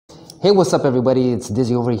Hey, what's up everybody? It's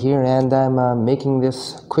Dyzee over here, and I'm making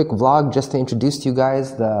this quick vlog just to introduce to you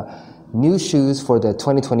guys the new shoes for the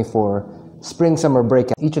 2024 Spring-Summer break.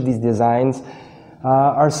 Each of these designs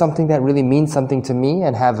are something that really means something to me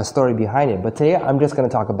and have a story behind it. But today I'm just going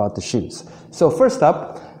to talk about the shoes. So first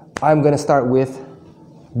up, I'm going to start with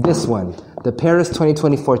this one, the Paris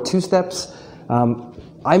 2024 Two Steps.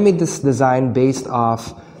 I made this design based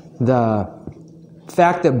off the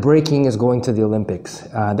fact that breaking is going to the Olympics.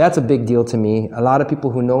 That's a big deal to me. A lot of people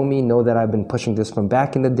who know me know that I've been pushing this from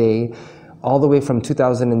back in the day, all the way from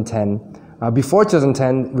 2010. Before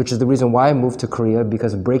 2010, which is the reason why I moved to Korea,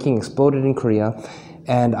 because breaking exploded in Korea,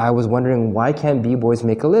 and I was wondering, why can't b-boys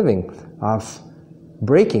make a living off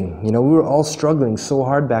breaking? You know, we were all struggling so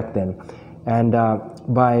hard back then. And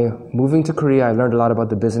by moving to Korea, I learned a lot about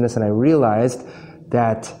the business, and I realized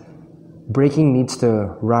that breaking needs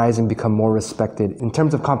to rise and become more respected in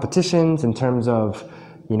terms of competitions, in terms of,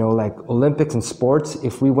 you know, like Olympics and sports.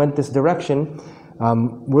 If we went this direction,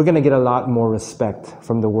 we're going to get a lot more respect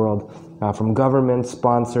from the world, from governments,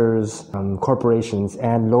 sponsors, corporations.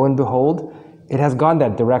 And lo and behold, it has gone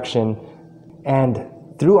that direction. And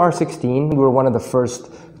through R16, we were one of the first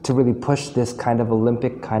to really push this kind of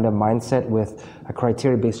Olympic kind of mindset with a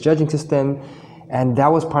criteria-based judging system. And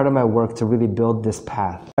that was part of my work to really build this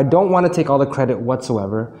path. I don't want to take all the credit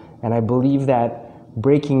whatsoever, and I believe that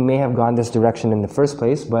breaking may have gone this direction in the first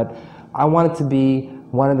place, but I wanted to be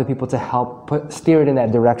one of the people to help steer it in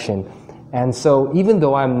that direction. And so even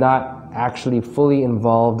though I'm not actually fully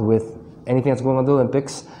involved with anything that's going on in the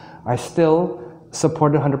Olympics, I still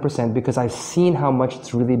support it 100% because I've seen how much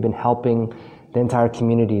it's really been helping the entire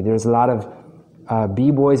community. There's a lot of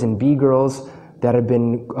B-boys and B-girls that have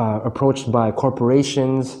been approached by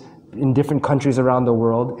corporations in different countries around the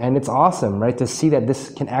world. And it's awesome, right, to see that this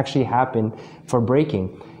can actually happen for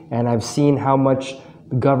breaking. And I've seen how much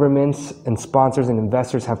governments and sponsors and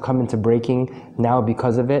investors have come into breaking now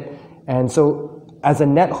because of it. And so as a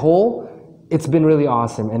net whole, it's been really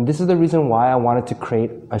awesome. And this is the reason why I wanted to create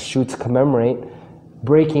a shoe to commemorate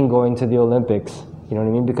breaking going to the Olympics. You know what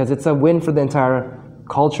I mean? Because it's a win for the entire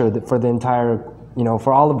culture, for the entire, you know,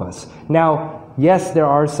 for all of us. Now, yes, there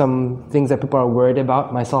are some things that people are worried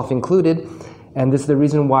about, myself included, and this is the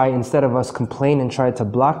reason why instead of us complain and try to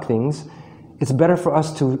block things, it's better for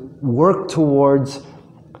us to work towards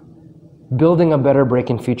building a better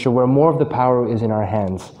breaking future where more of the power is in our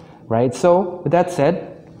hands, right? So, with that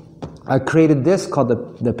said, I created this called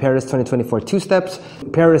the Paris 2024 Two Steps.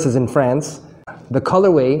 Paris is in France. The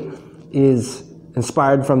colorway is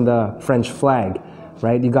inspired from the French flag,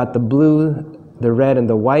 right? You got the blue, the red, and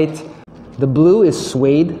the white. The blue is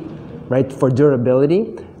suede, right, for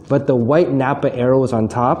durability, but the white Napa arrows on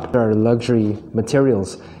top are luxury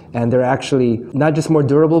materials. And they're actually not just more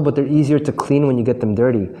durable, but they're easier to clean when you get them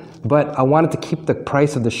dirty. But I wanted to keep the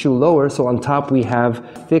price of the shoe lower, so on top we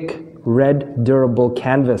have thick, red, durable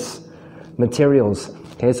canvas materials.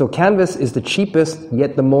 Okay, so canvas is the cheapest,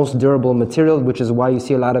 yet the most durable material, which is why you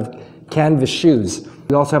see a lot of canvas shoes.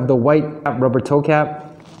 We also have the white rubber toe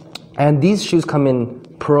cap, and these shoes come in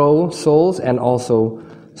pro soles and also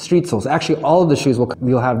street soles. Actually, all of the shoes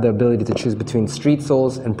you'll have the ability to choose between street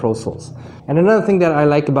soles and pro soles. And another thing that I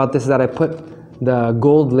like about this is that I put the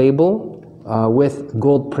gold label with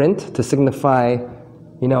gold print to signify,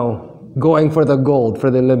 you know, going for the gold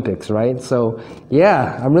for the Olympics, right? So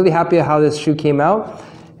yeah, I'm really happy how this shoe came out.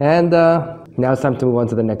 And now it's time to move on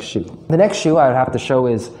to the next shoe. The next shoe I would have to show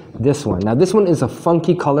is this one. Now this one is a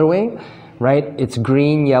funky colorway, right? It's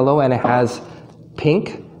green, yellow, and it has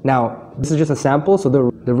pink. Now, this is just a sample, so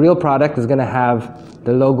the real product is going to have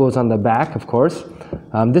the logos on the back, of course.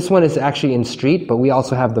 This one is actually in street, but we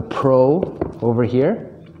also have the pro over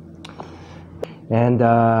here. And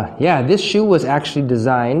yeah, this shoe was actually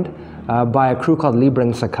designed by a crew called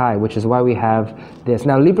Libreng Sakai, which is why we have this.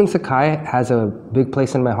 Now, Libreng Sakai has a big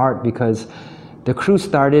place in my heart because the crew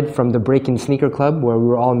started from the Breaking Sneaker Club where we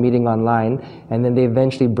were all meeting online, and then they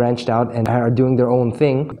eventually branched out and are doing their own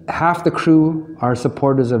thing. Half the crew are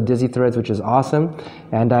supporters of Dyzee Threads, which is awesome,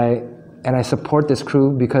 and I support this crew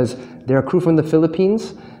because they're a crew from the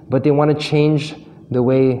Philippines, but they want to change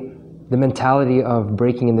the mentality of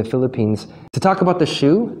breaking in the Philippines. To talk about the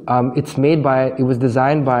shoe, it was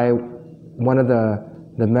designed by one of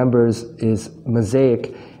the members is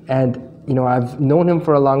Mosaic, and you know, I've known him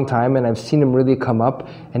for a long time and I've seen him really come up,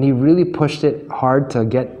 and he really pushed it hard to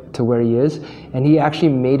get to where he is, and he actually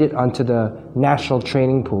made it onto the national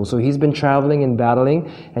training pool. So he's been traveling and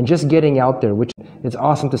battling and just getting out there, which is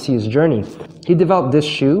awesome to see his journey. He developed this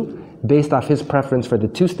shoe based off his preference for the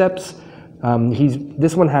two steps.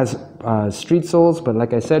 This one has street soles, but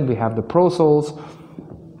like I said, we have the pro soles.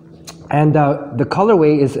 And the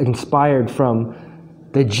colorway is inspired from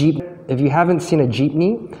the Jeep. If you haven't seen a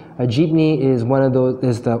jeepney is one of those,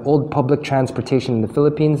 is the old public transportation in the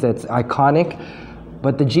Philippines that's iconic,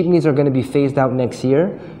 but the jeepneys are going to be phased out next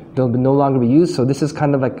year. They'll no longer be used. So this is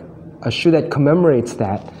kind of like a shoe that commemorates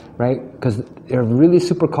that, right? Because they're really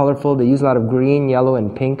super colorful. They use a lot of green, yellow,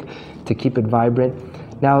 and pink to keep it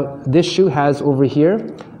vibrant. Now, this shoe has over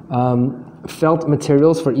here felt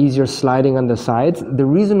materials for easier sliding on the sides. The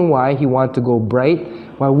reason why he wanted to go bright,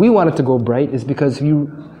 why we wanted to go bright, is because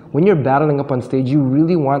when you're battling up on stage, you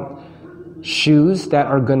really want shoes that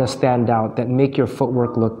are gonna stand out, that make your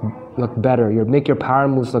footwork look better, make your power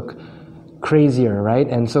moves look crazier, right?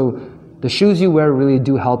 And so the shoes you wear really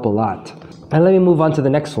do help a lot. And let me move on to the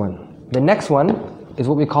next one. The next one is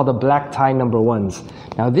what we call the black tie number ones.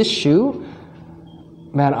 Now this shoe,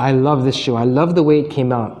 man, I love this shoe. I love the way it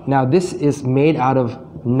came out. Now this is made out of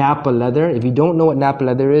Napa leather. If you don't know what Napa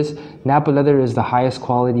leather is the highest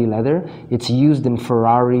quality leather. It's used in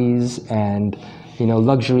Ferraris and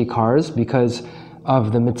luxury cars because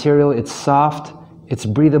of the material. It's soft, it's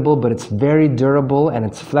breathable, but it's very durable and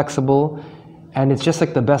it's flexible, and it's just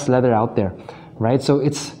like the best leather out there, right? So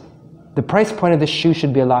the price point of this shoe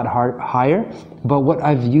should be a lot higher, but what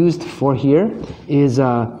I've used for here is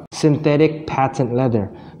synthetic patent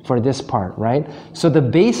leather for this part, right? So the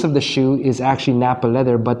base of the shoe is actually Napa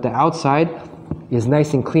leather, but the outside is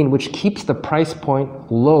nice and clean, which keeps the price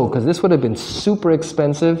point low, because this would have been super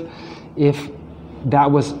expensive if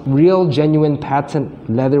that was real, genuine patent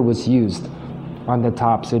leather was used on the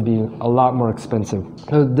top, so it'd be a lot more expensive.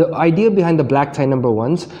 So the idea behind the black tie number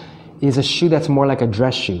ones is a shoe that's more like a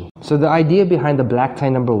dress shoe. So the idea behind the black tie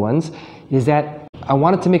number ones is that I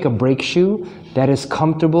wanted to make a break shoe that is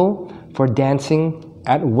comfortable for dancing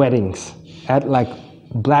at weddings, at like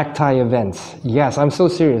black tie events. Yes, I'm so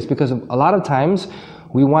serious, because a lot of times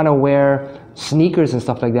we want to wear sneakers and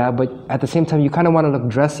stuff like that, but at the same time you kind of want to look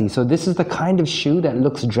dressy. So this is the kind of shoe that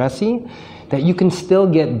looks dressy, that you can still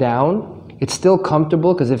get down. It's still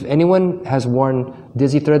comfortable, because if anyone has worn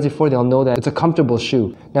Dyzee threads before, they'll know that it's a comfortable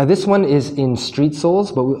shoe. Now this one is in street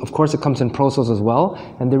soles, but of course it comes in pro soles as well.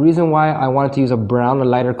 And the reason why I wanted to use a brown or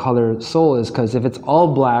lighter color sole is because if it's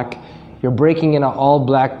all black, you're breaking in an all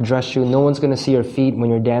black dress shoe. No one's going to see your feet when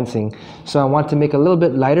you're dancing. So I want to make it a little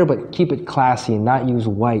bit lighter, but keep it classy and not use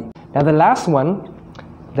white. Now the last one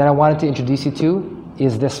that I wanted to introduce you to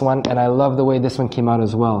is this one, and I love the way this one came out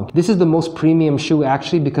as well. This is the most premium shoe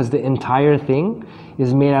actually, because the entire thing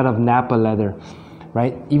is made out of Napa leather,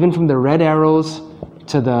 right? Even from the red arrows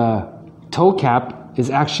to the toe cap is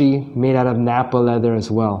actually made out of Napa leather as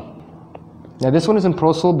well. Now this one is in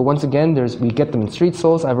pro sole, but once again, we get them in street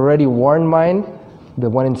soles. I've already worn mine, the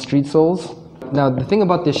one in street soles. Now the thing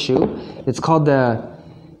about this shoe, it's called the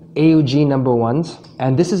AUG number ones,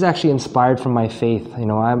 and this is actually inspired from my faith.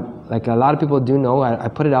 I'm like a lot of people do know. I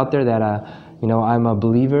put it out there that I'm a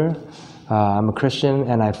believer, I'm a Christian,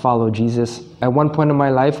 and I follow Jesus. At one point in my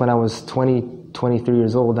life, when I was 23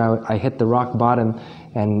 years old, I hit the rock bottom,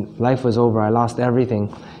 and life was over. I lost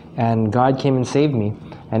everything, and God came and saved me.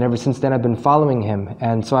 And ever since then, I've been following Him.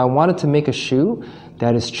 And so I wanted to make a shoe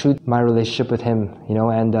that is true to my relationship with Him,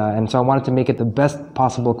 and so I wanted to make it the best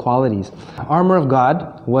possible qualities. Armor of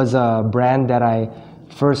God was a brand that I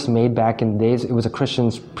first made back in the days. It was a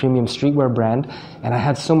Christian's premium streetwear brand, and I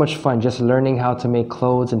had so much fun just learning how to make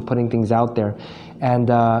clothes and putting things out there. And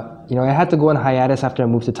I had to go on hiatus after I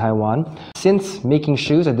moved to Taiwan. Since making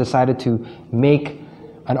shoes, I decided to make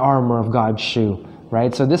an Armor of God shoe.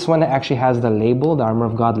 Right, so this one actually has the label, the Armor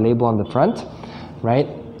of God label on the front, right?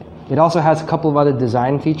 It also has a couple of other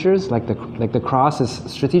design features, like the cross is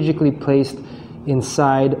strategically placed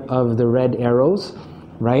inside of the red arrows,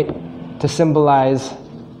 right, to symbolize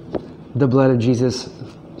the blood of Jesus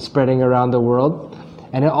spreading around the world.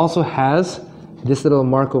 And it also has this little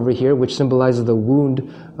mark over here, which symbolizes the wound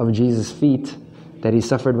of Jesus' feet that He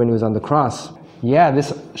suffered when He was on the cross. Yeah,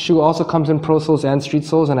 this shoe also comes in pro soles and street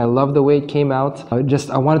soles, and I love the way it came out.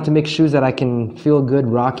 I wanted to make shoes that I can feel good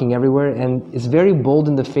rocking everywhere, and it's very bold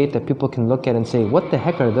in the faith that people can look at and say, what the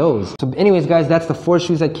heck are those? So anyways, guys, that's the 4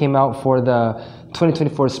 shoes that came out for the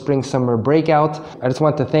 2024 Spring-Summer Breakout. I just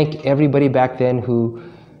want to thank everybody back then who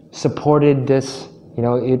supported this.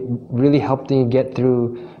 It really helped me get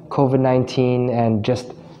through COVID-19 and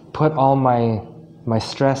just put all my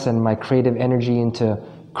stress and my creative energy into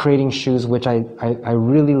creating shoes, which I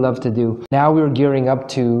really love to do. Now we're gearing up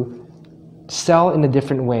to sell in a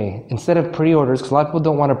different way. Instead of pre-orders, because a lot of people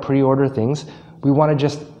don't want to pre-order things, we want to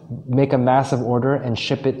just make a massive order and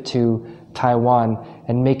ship it to Taiwan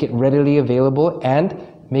and make it readily available and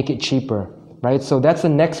make it cheaper. right? So that's the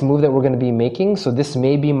next move that we're going to be making. So this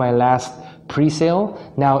may be my last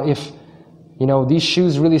pre-sale. Now, if these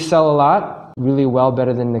shoes really sell a lot, really well,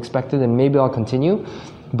 better than expected, then maybe I'll continue.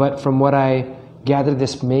 But from what I gathered,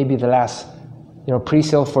 this may be the last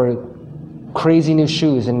pre-sale for crazy new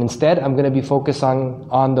shoes, and instead I'm going to be focused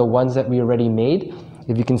on the ones that we already made.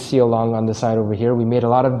 If you can see along on the side over here, we made a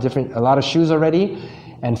lot of shoes already,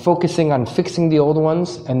 and focusing on fixing the old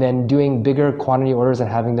ones and then doing bigger quantity orders and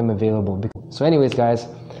having them available. So anyways, guys,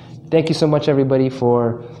 thank you so much everybody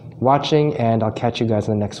for watching, and I'll catch you guys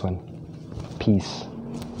in the next one. Peace.